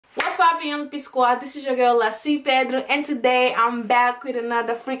poppin', LP Squad? This is your girl Lassie Pedro, and today I'm back with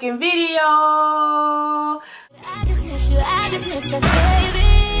another freaking video. I just miss you, I just miss us,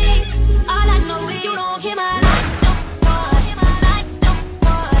 baby. All I know is you don't hear my life no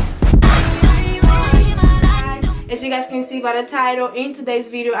more. As you guys can see by the title, in today's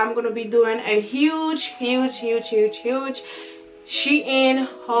video I'm gonna be doing a huge Shein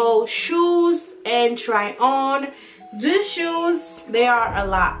haul, shoes and try on. These shoes, they are a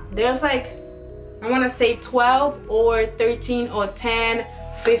lot. There's like, I want to say 12 or 13 or 10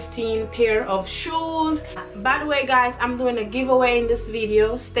 15 pair of shoes. By the way guys, I'm doing a giveaway in this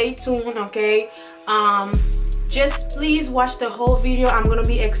video. Stay tuned, okay? Just please watch the whole video. I'm gonna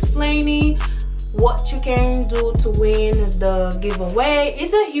be explaining what you can do to win the giveaway.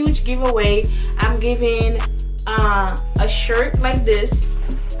 It's a huge giveaway. I'm giving a shirt like this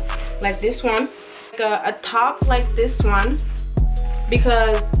one, a top like this one,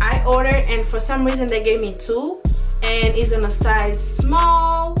 because I ordered and for some reason they gave me two and it's in a size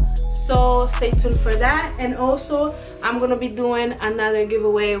small, so stay tuned for that. And also I'm gonna be doing another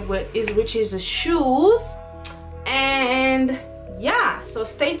giveaway which is the shoes. And yeah, so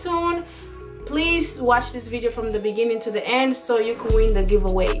stay tuned. Please watch this video from the beginning to the end so you can win the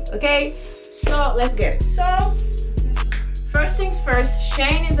giveaway, okay? So let's get it. So first things first,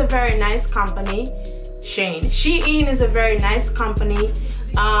 Shein is a very nice company. Shein is a very nice company.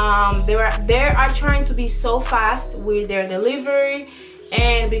 They are trying to be so fast with their delivery,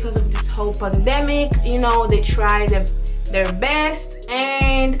 and because of this whole pandemic, you know, they try their best,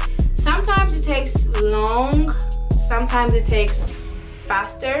 and sometimes it takes long, sometimes it takes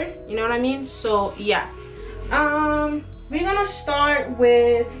faster, you know what I mean? So yeah, we're gonna start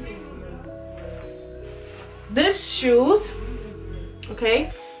with this shoes,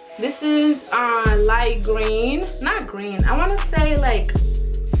 okay? This is light green, not green, I want to say like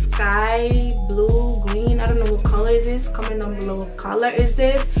sky blue green. I don't know what color it is. Comment down below what color is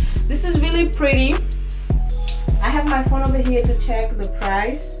this. This is really pretty. I have my phone over here to check the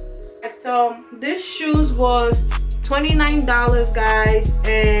price. So this shoes was $29 guys,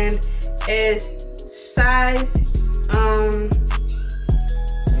 and it's size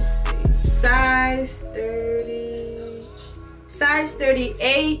size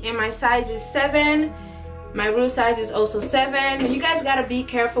 38, and my size is 7. My real size is also 7. You guys gotta be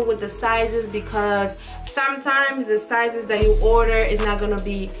careful with the sizes, because sometimes the sizes that you order is not gonna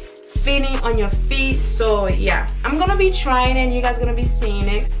be fitting on your feet. So yeah, I'm gonna be trying it and you guys gonna be seeing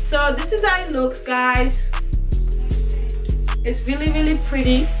it. So this is how it looks guys. It's really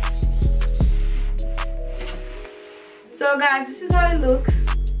pretty. So guys, this is how it looks.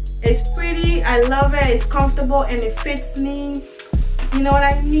 It's pretty, I love it, it's comfortable and it fits me. You know what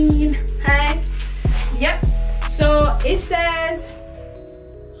I mean? Hey? Yep. So it says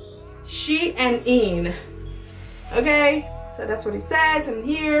Shein. Okay? So that's what it says. And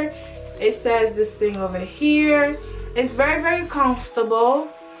here it says this thing over here. It's very comfortable.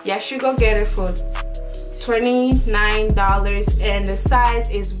 Yeah, you go get it for $29, and the size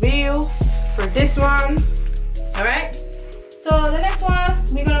is real for this one. Alright? So the next one,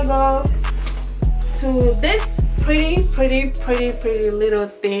 we're gonna go to this pretty little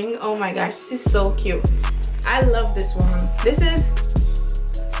thing. Oh my gosh, this is so cute. I love this one. This is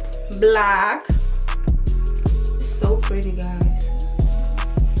black. It's so pretty guys.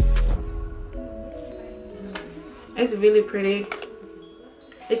 It's really pretty.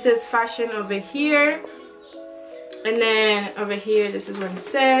 It says fashion over here, and then over here this is what it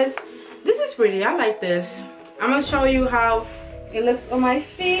says. This is pretty. I like this. I'm gonna show you how it looks on my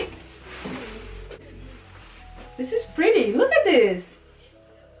feet. This is pretty. Look at this.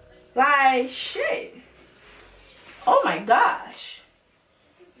 Like shit. Oh my gosh.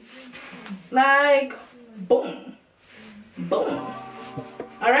 Like boom.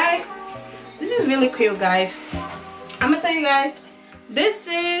 Alright. This is really cute guys. I'm gonna tell you guys,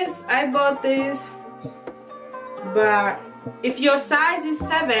 I bought this, but if your size is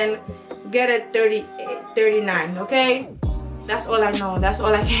 7, get it 39, okay? That's all I know. That's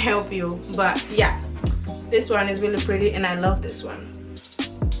all I can help you. But yeah, this one is really pretty and I love this one.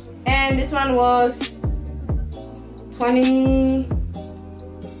 And this one was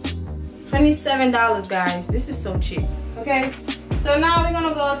 $27 guys. This is so cheap. Okay, so now we're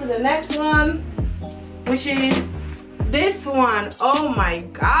gonna go to the next one, which is this one. Oh my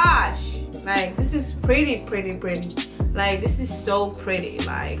gosh, like this is pretty. Like this is so pretty.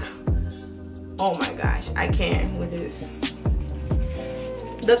 Like, oh my gosh, I can't with this.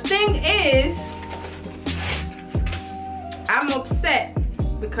 The thing is, I'm upset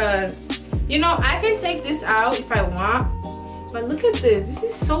because, you know, I can take this out if I want, But look at this. This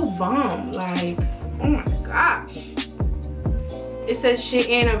is so bomb. Like, oh my gosh. It says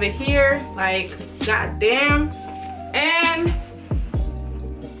Shein over here. Like, goddamn. And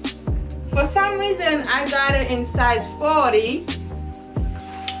for some reason, I got it in size 40.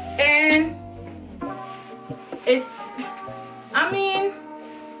 And it's, I mean,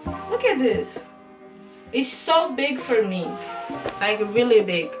 look at this. It's so big for me. Like, really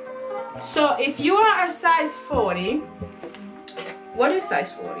big. So if you are a size 40, what is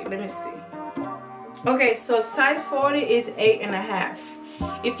size 40? Let me see. Okay, so size 40 is 8.5.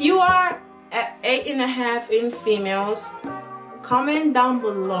 If you are at 8.5 in females, comment down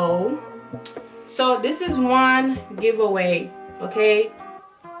below. So this is one giveaway, okay?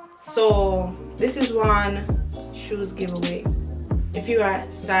 So this is one shoes giveaway. If you are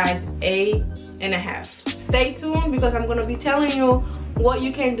size 8.5. Stay tuned because I'm gonna be telling you what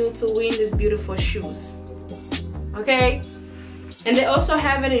you can do to win these beautiful shoes. Okay? And they also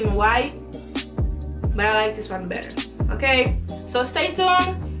have it in white, but I like this one better. Okay? So stay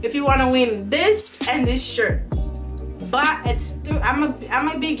tuned if you want to win this and this shirt. But it's I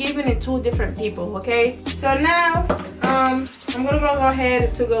might be giving it to different people. Okay? So now I'm gonna go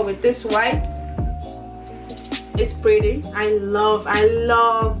ahead to go with this white. It's pretty. I love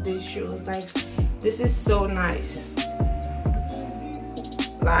these shoes. Like, this is so nice.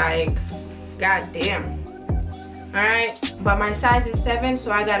 Like, goddamn. Alright, but my size is 7,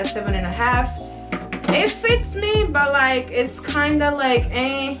 so I got a 7.5. It fits me, but like, it's kind of like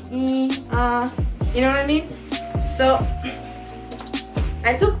you know what I mean? So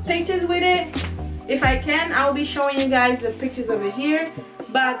I took pictures with it. If I can, I'll be showing you guys the pictures over here.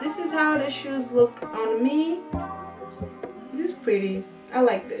 But this is how the shoes look on me. This is pretty. I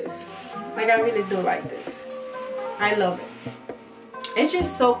like this. Like, I really do like this. I love it. It's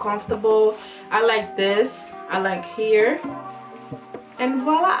just so comfortable. I like this. I like here. And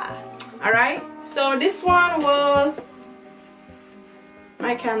voila. Alright. So this one was...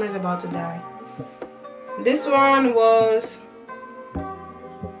 My camera's about to die. This one was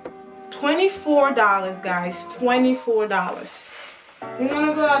 $24, guys. $24. We're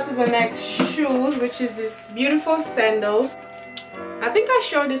gonna go out to the next shoes, which is this beautiful sandals. I think I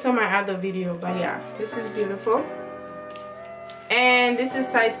showed this on my other video, but yeah, this is beautiful. And this is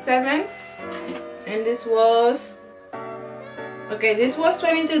size 7, and this was this was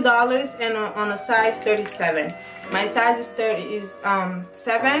 $22 and on a size 37. My size is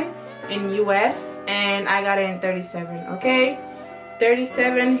 7 in US, and I got it in 37. Okay,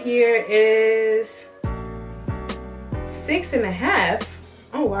 37 here is 6.5.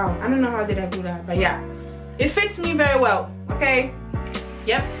 Oh wow, I don't know how did I do that, but yeah, it fits me very well. Okay,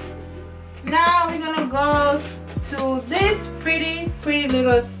 yep. Now we're gonna go to this pretty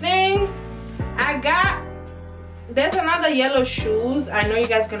little thing. There's another yellow shoes. I know you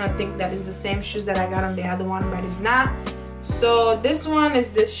guys gonna think that is the same shoes that I got on the other one, but it's not. So this one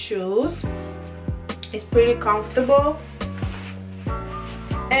is this shoes. It's pretty comfortable,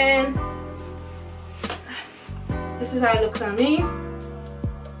 and this is how it looks on me,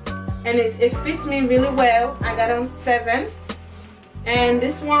 and it fits me really well. I got on 7, and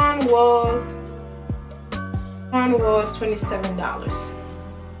this one was $27.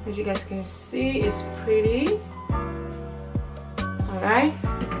 As you guys can see, it's pretty. Alright,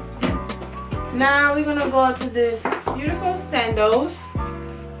 now we're gonna go to this beautiful sandals.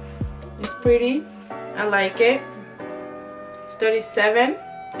 It's pretty. I like it. It's 37,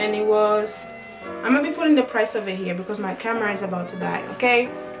 and it was, I'm gonna be putting the price over here because my camera is about to die. Okay,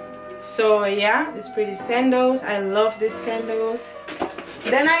 so yeah, it's pretty sandals. I love these sandals.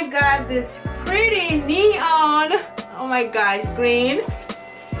 Then I got this pretty neon, oh my gosh, green.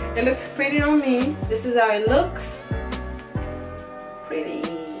 It looks pretty on me. This is how it looks. Pretty,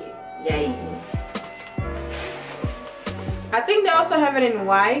 yay. I think they also have it in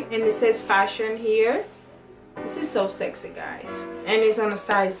white, and it says fashion here. This is so sexy, guys. And it's on a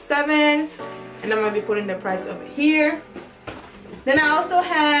size 7, and I'm gonna be putting the price over here. Then I also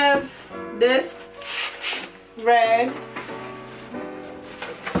have this red.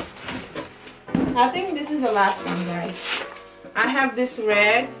 I think this is the last one, guys. I have this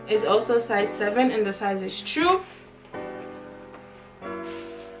red. It's also size 7, and the size is true.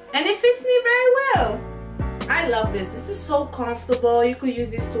 And it fits me very well. I love this. This is so comfortable. You could use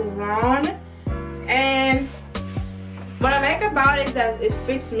this to run. And what I like about it is that it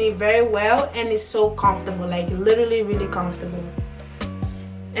fits me very well, and it's so comfortable. Like, literally really comfortable.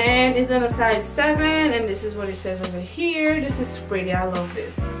 And it's on a size 7, and this is what it says over here. This is pretty. I love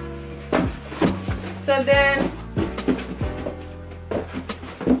this. So then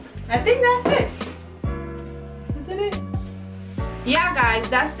I think that's it. Isn't it? yeah guys,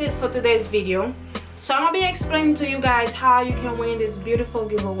 that's it for today's video. So I'm gonna be explaining to you guys how you can win this beautiful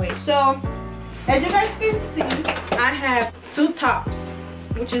giveaway. So as you guys can see, I have 2 tops,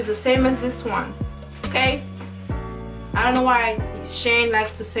 which is the same as this one. Okay, I don't know why Shein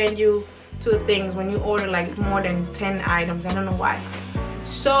likes to send you 2 things when you order like more than 10 items. I don't know why.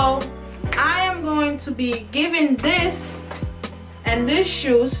 So I am going to be giving this and these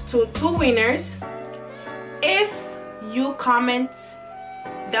shoes to 2 winners if you comment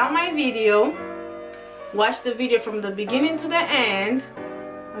down my video, watch the video from the beginning to the end,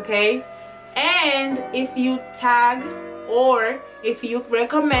 okay, and if you tag or if you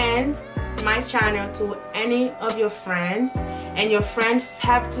recommend my channel to any of your friends, and your friends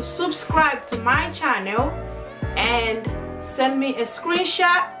have to subscribe to my channel and send me a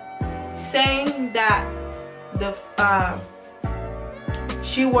screenshot saying that the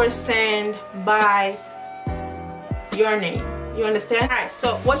she was sent by your name. You understand? Alright,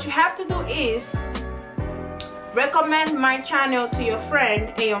 so what you have to do is recommend my channel to your friend,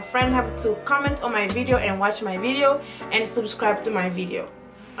 and your friend have to comment on my video and watch my video and subscribe to my video.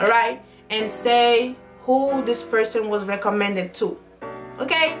 Alright, and say who this person was recommended to.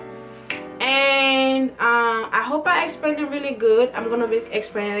 Okay, and I hope I explained it really good. I'm gonna be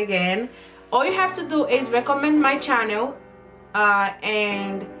explaining it again. All you have to do is recommend my channel,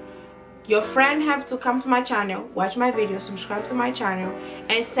 and your friend have to come to my channel, watch my video, subscribe to my channel,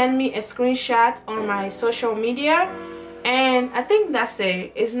 and send me a screenshot on my social media. And I think that's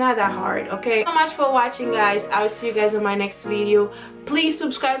it. It's not that hard. Okay, thank you so much for watching guys. I will see you guys in my next video. Please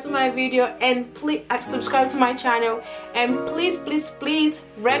subscribe to my video, and please subscribe to my channel, and please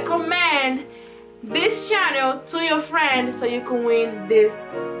recommend this channel to your friend so you can win this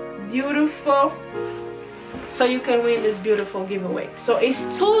beautiful giveaway. So it's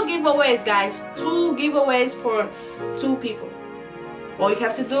 2 giveaways guys, 2 giveaways for 2 people. All you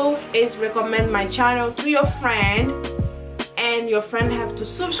have to do is recommend my channel to your friend, and your friend have to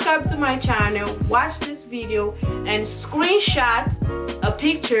subscribe to my channel, watch this video, and screenshot a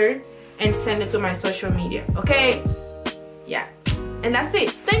picture and send it to my social media. Okay, yeah, and that's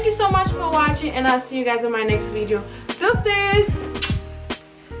it. Thank you so much for watching, and I'll see you guys in my next video. Deuces.